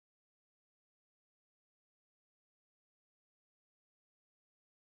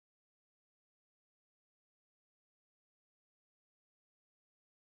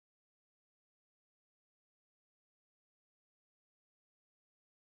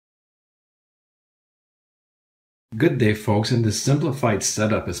Good day, folks. In this simplified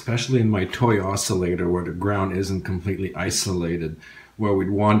setup, especially in my toy oscillator where the ground isn't completely isolated, where we'd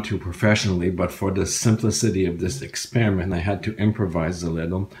want to professionally, but for the simplicity of this experiment, I had to improvise a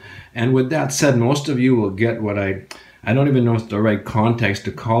little. And with that said, most of you will get what I don't even know if the right context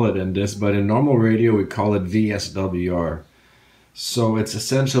to call it in this, but in normal radio, we call it VSWR. So it's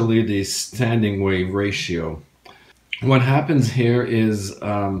essentially the standing wave ratio. What happens here is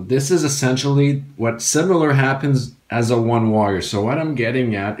this is essentially what similar happens as a one wire. So what I'm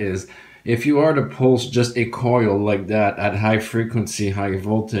getting at is if you are to pulse just a coil like that at high frequency, high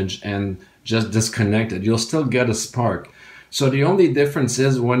voltage, and just disconnect it, you'll still get a spark. So the only difference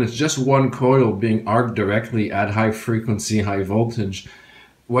is when it's just one coil being arced directly at high frequency, high voltage,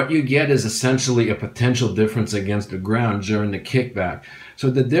 what you get is essentially a potential difference against the ground during the kickback. So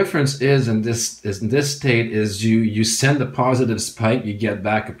the difference is in this state is you send a positive spike, you get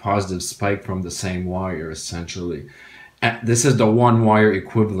back a positive spike from the same wire essentially. This is the one wire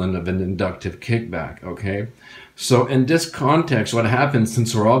equivalent of an inductive kickback, okay? So in this context, what happens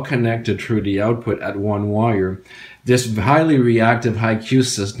since we're all connected through the output at one wire, this highly reactive high Q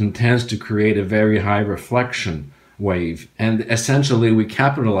system tends to create a very high reflection wave, and essentially we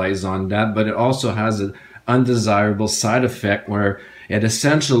capitalize on that, but it also has an undesirable side effect where it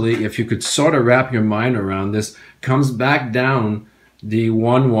essentially, if you could sort of wrap your mind around this, comes back down the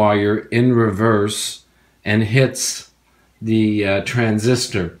one wire in reverse and hits the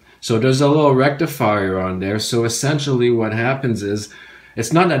transistor. So there's a little rectifier on there. So essentially what happens is,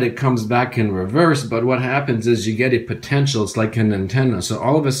 it's not that it comes back in reverse, but what happens is you get a potential. It's like an antenna. So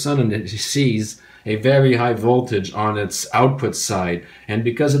all of a sudden it sees a very high voltage on its output side, and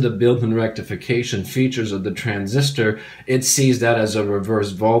because of the built-in rectification features of the transistor, it sees that as a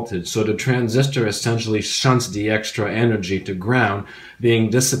reverse voltage. So the transistor essentially shunts the extra energy to ground, being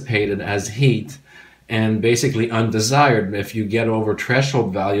dissipated as heat and basically undesired. If you get over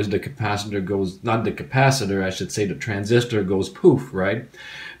threshold values, the capacitor goes, not the capacitor, I should say, the transistor goes poof, right?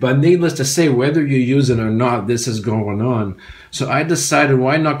 But needless to say, whether you use it or not, this is going on. So I decided,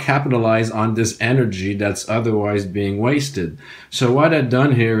 why not capitalize on this energy that's otherwise being wasted? So what I've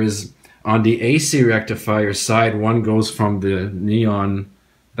done here is, on the AC rectifier side, one goes from the neon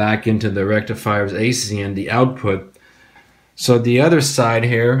back into the rectifier's AC and the output. So the other side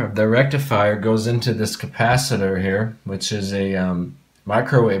here of the rectifier goes into this capacitor here, which is a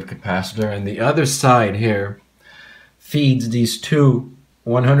microwave capacitor, and the other side here feeds these two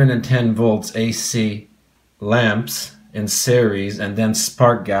 110 volts AC lamps in series and then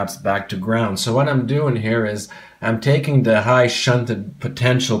spark gaps back to ground. So what I'm doing here is I'm taking the high shunted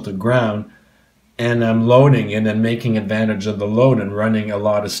potential to ground and I'm loading it and making advantage of the load and running a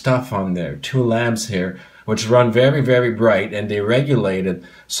lot of stuff on there. Two lamps here which run very, very bright, and they regulate it,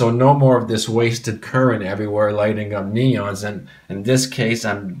 so no more of this wasted current everywhere lighting up neons. And in this case,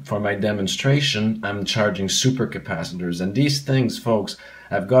 for my demonstration, I'm charging supercapacitors. And these things, folks,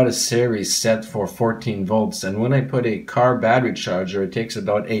 I've got a series set for 14 volts, and when I put a car battery charger, it takes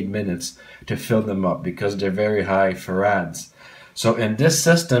about 8 minutes to fill them up because they're very high farads. So in this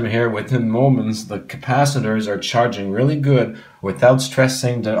system here, within moments, the capacitors are charging really good without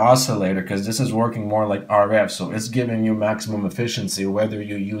stressing the oscillator, because this is working more like RF, so it's giving you maximum efficiency whether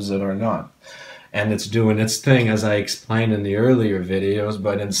you use it or not. And it's doing its thing as I explained in the earlier videos,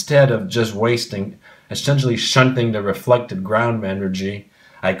 but instead of just wasting, essentially shunting the reflected ground energy,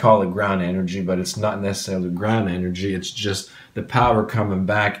 I call it ground energy, but it's not necessarily ground energy, it's just the power coming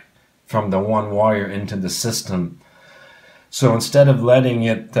back from the one wire into the system. So instead of letting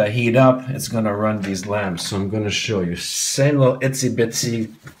it heat up, it's going to run these lamps. So I'm going to show you. Same little itsy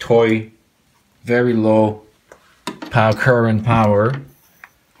bitsy toy, very low current power.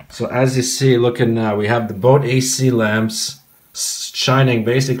 So as you see, looking now, we have the both AC lamps shining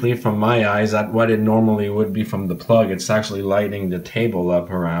basically from my eyes at what it normally would be from the plug. It's actually lighting the table up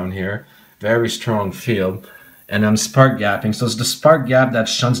around here. Very strong field. And I'm spark gapping. So it's the spark gap that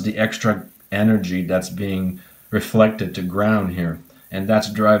shunts the extra energy that's being reflected to ground here, and that's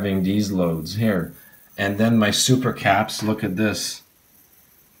driving these loads here. And then my super caps, look at this,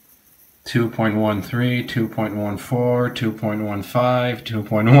 2.13, 2.14, 2.15,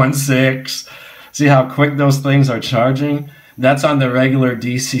 2.16. See how quick those things are charging? That's on the regular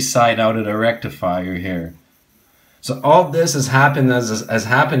DC side out of the rectifier here. So all this is happening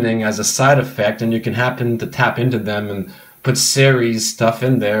as a side effect, and you can happen to tap into them and put series stuff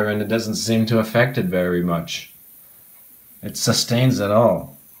in there, and it doesn't seem to affect it very much. It sustains it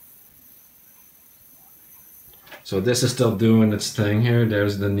all. So this is still doing its thing here.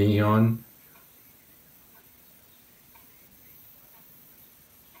 There's the neon.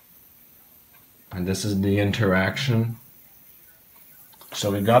 And this is the interaction. So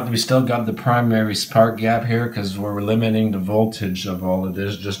we still got the primary spark gap here because we're limiting the voltage of all of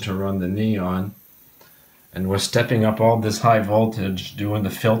this just to run the neon. And we're stepping up all this high voltage, doing the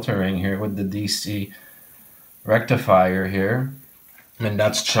filtering here with the DC rectifier here. And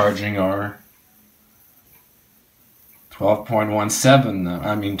that's charging our 12.17,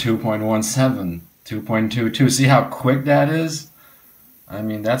 I mean 2.17, 2.22. See how quick that is? I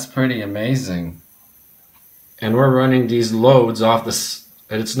mean, that's pretty amazing. And we're running these loads off this,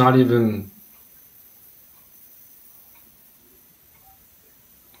 and it's not even...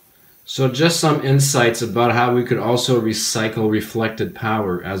 So just some insights about how we could also recycle reflected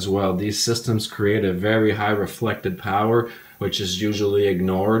power as well. These systems create a very high reflected power, which is usually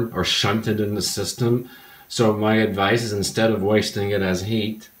ignored or shunted in the system. So my advice is, instead of wasting it as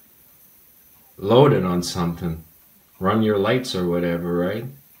heat, load it on something. Run your lights or whatever, right?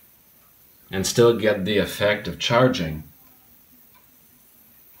 And still get the effect of charging.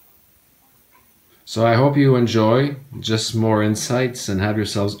 So I hope you enjoy just more insights and have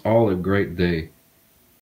yourselves all a great day.